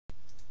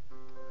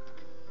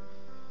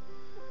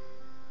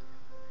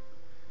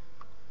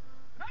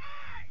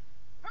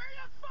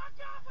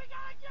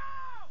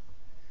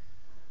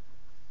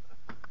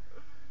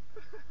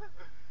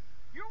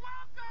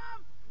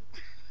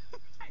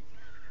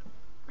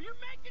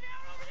making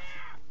out over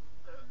there?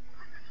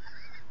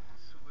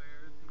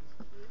 Swear at these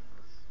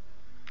kids?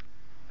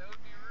 That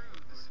would be rude.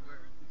 I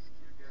swear at these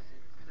kids.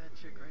 That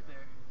chick right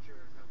there.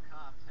 Sure, no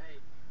cops. Hey.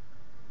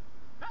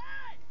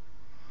 Hey!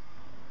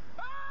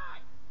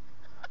 Hey!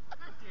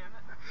 God damn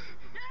it.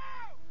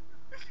 You!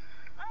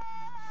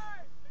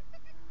 Hey!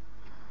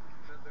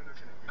 They're not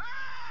gonna hear.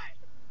 Hey!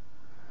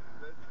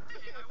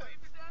 Hey, I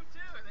waved at them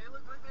too, and they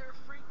looked like they were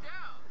freaked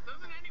out.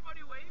 Doesn't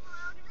anybody wave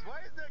around here? Why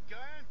is that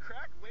guy on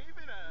crack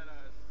waving at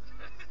us?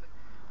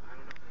 I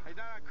don't know. He's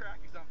not on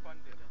crack, he's on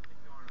funded. Just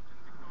ignore him.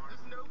 Just ignore him.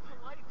 There's no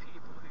polite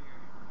people here.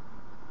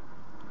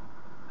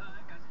 Oh,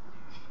 that guy's a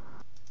douche.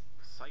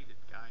 Excited,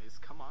 guys.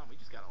 Come on, we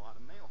just got a lot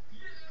of mail.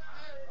 Yeah!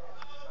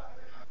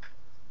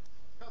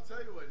 I'll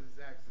tell you what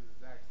Zax is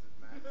Max.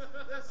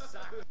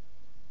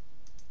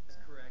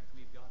 That's correct.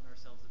 We've gotten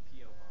ourselves a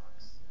P.O.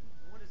 box.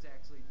 What is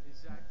actually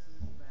Zax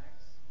is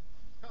Max?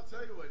 I'll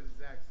tell you what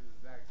Zax is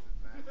Max.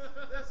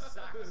 That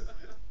sucks.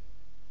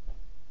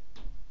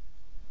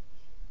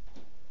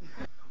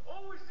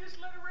 Oh, is this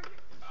letter right here?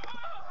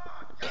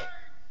 Oh, James!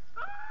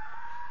 Ah!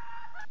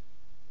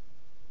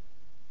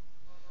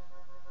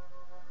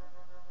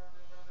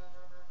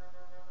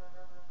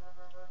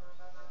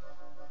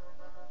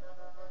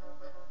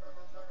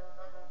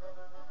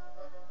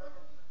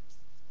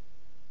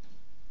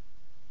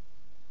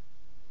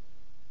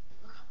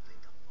 Look how big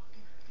the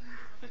fucking feet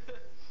are. This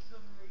is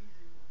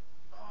amazing.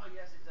 Oh,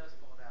 yes, it does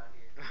fall down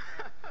here.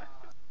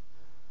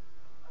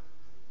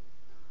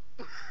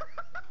 Oh,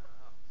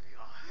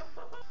 God.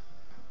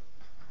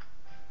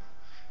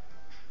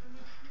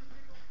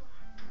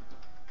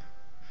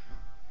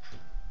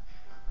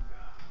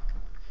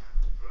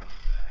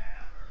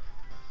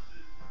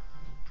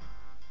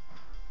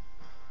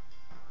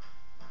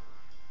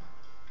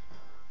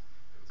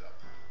 What's up?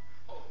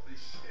 Holy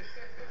shit.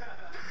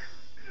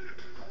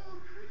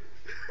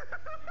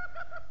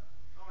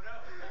 Oh, no.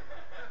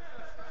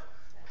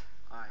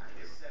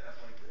 It's set up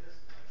like this.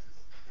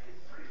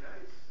 It's pretty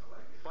nice. I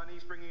like it.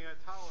 Bunny's bringing a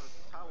towel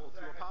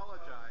to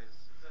apologize.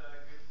 It's a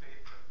good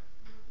faith.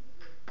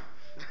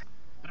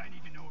 But I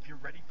need to know if you're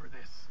ready for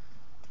this.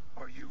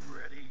 Are you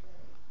ready?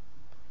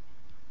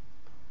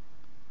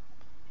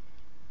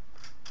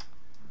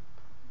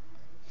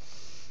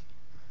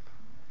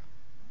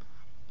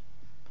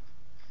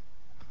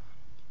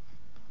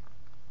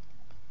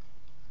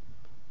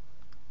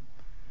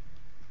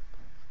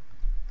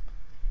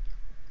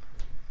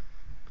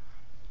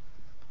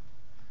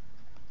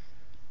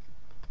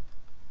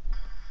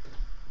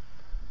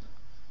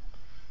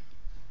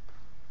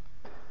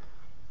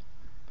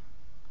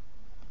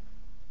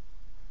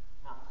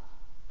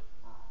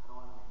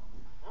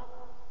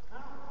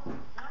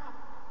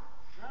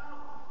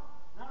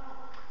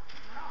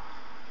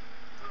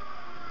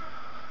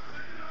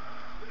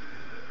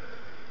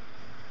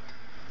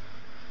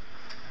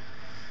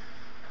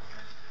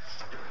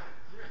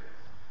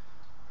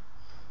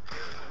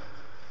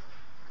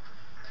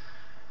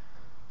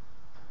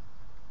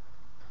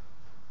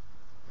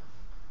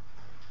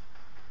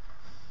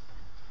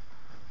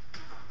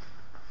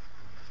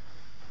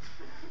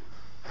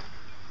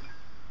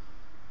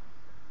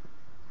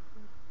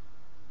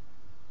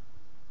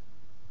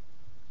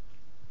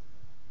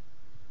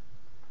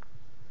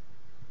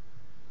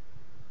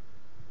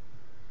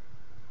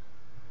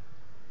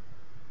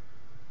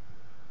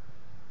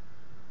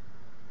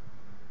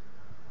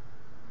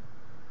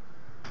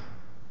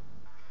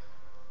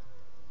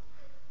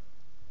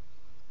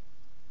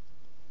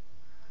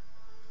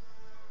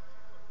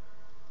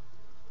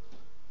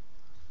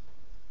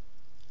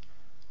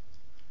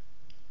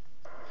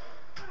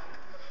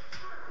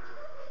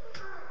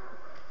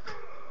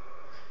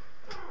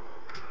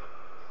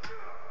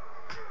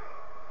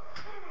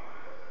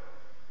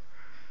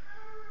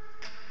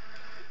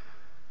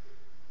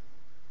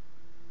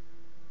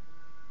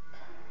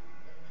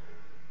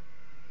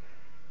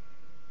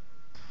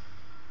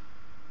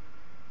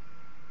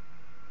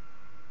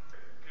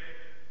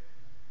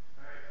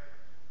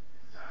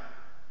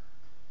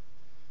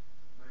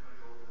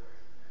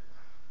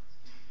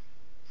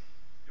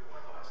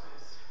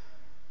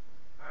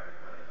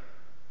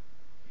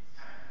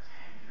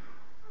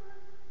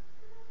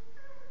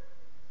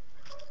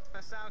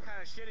 That sound kind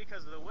of shitty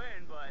because of the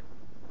wind, but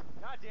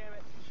god damn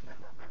it.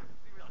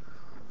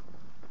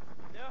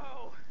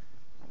 No.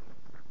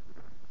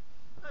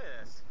 Look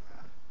at this.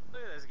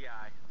 Look at this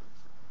guy.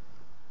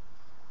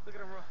 Look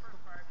at him.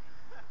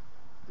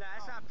 Nah,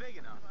 it's not big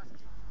enough.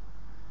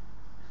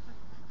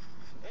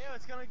 Ew,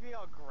 it's gonna be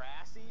all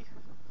grassy.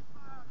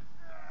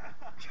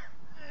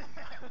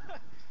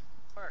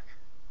 Work.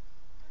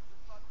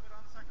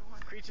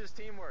 Creatures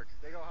teamwork.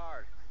 They go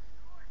hard.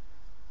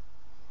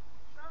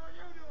 How are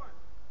you doing?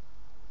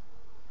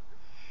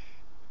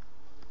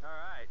 All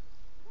right.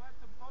 We'll have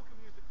some polka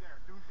music there.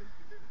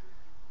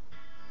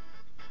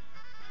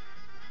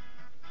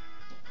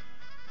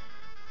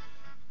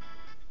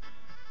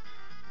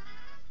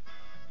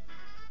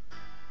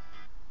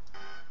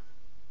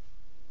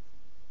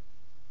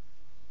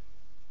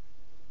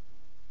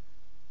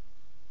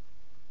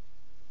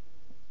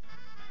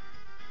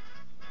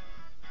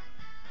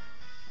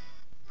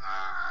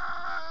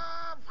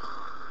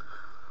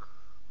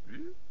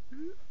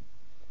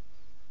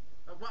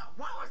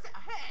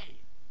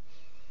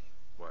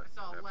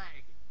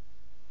 leg.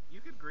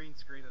 You could green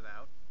screen it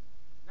out.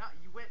 No,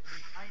 you went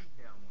behind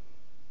him.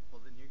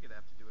 Well, then you're gonna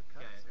have to do a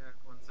cut. Okay,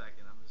 1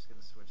 second. I'm just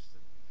gonna switch to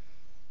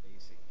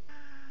basic.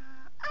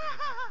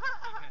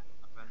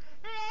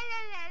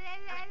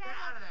 Get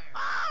out of there.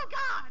 Oh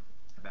God!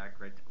 Back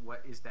right.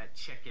 What is that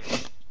chicken?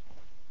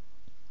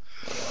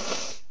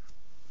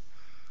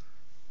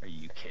 Are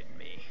you kidding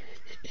me?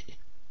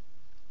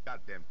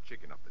 Goddamn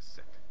chicken off the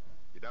set.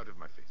 Get out of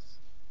my face.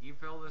 You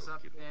fill this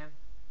up, Dan?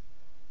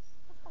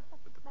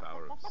 With the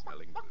power of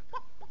smelling good.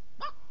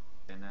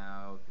 And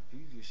now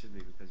confused you should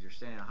be because you're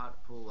standing in a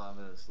hot pool of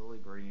lava that's slowly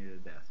burning you to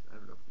death. I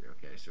don't know if you're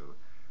okay. So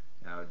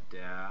now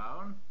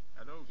down.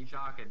 Hello. Keep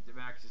talking,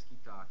 Max. Just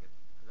keep talking.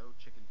 Hello,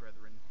 chicken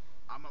brethren.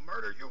 I'ma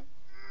murder you.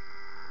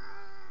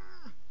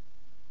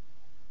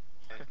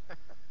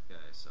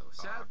 Okay, so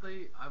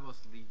sadly, I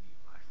must leave you,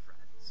 my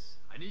friends.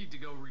 I need to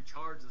go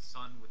recharge the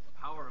sun with the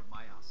power of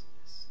my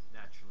awesomeness.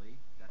 Naturally,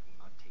 that will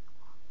not take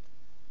long.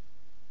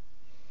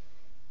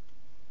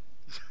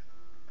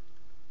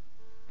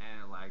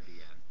 And it lagged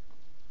again.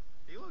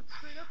 He looked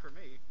straight up for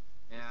me.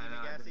 Yeah, You see me,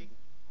 no, I Gassy? didn't-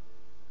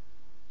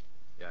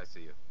 Yeah, I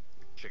see you.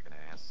 You chicken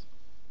ass.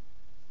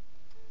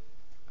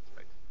 That's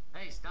right.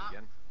 Hey, stop!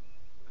 Again.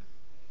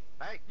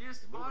 Hey! You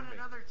just you're spawned moving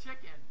me. another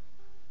chicken.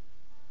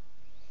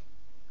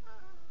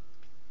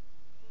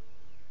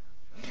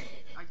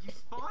 You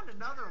spawned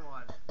another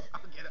one.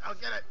 I'll get it. I'll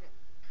get it.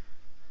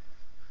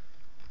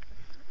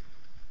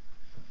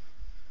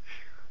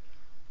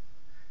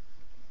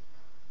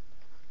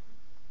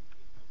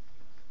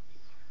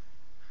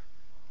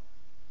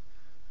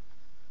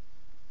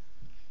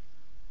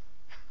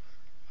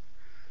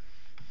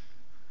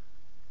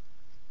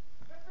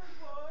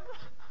 Everyone,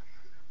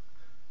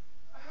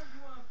 I heard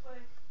you want to play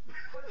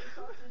Butter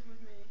Sausage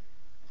with me.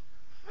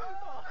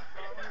 Oh, I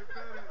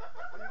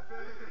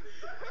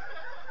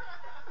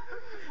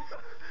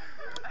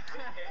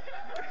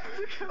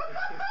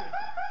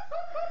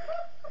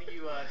think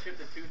you chipped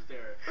a tooth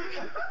there.